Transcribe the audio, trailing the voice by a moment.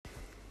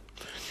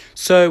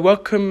So,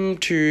 welcome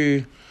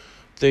to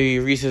the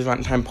Reese's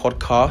Rant Time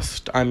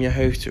podcast. I'm your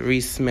host,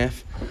 Reese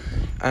Smith,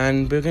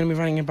 and we're going to be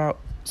running about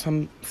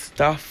some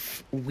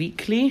stuff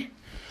weekly.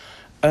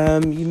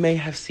 You may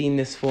have seen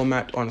this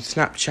format on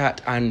Snapchat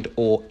and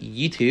or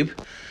YouTube.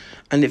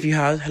 And if you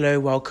have, hello,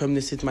 welcome.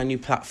 This is my new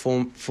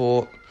platform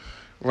for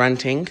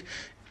ranting.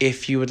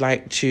 If you would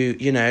like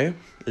to,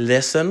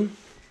 listen,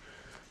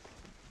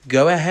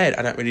 go ahead.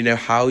 I don't really know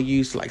how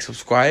you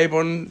subscribe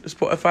on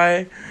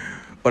Spotify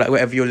or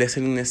whatever you're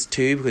listening this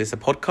to, because it's a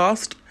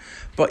podcast.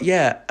 But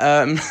yeah,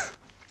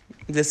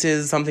 this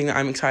is something that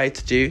I'm excited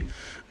to do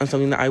and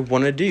something that I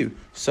want to do.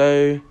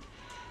 So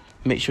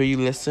make sure you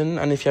listen.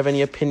 And if you have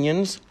any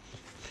opinions,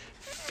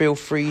 feel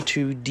free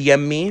to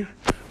DM me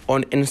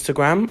on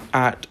Instagram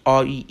at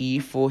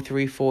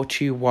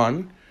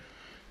REE43421.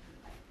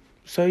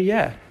 So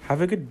yeah, have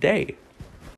a good day.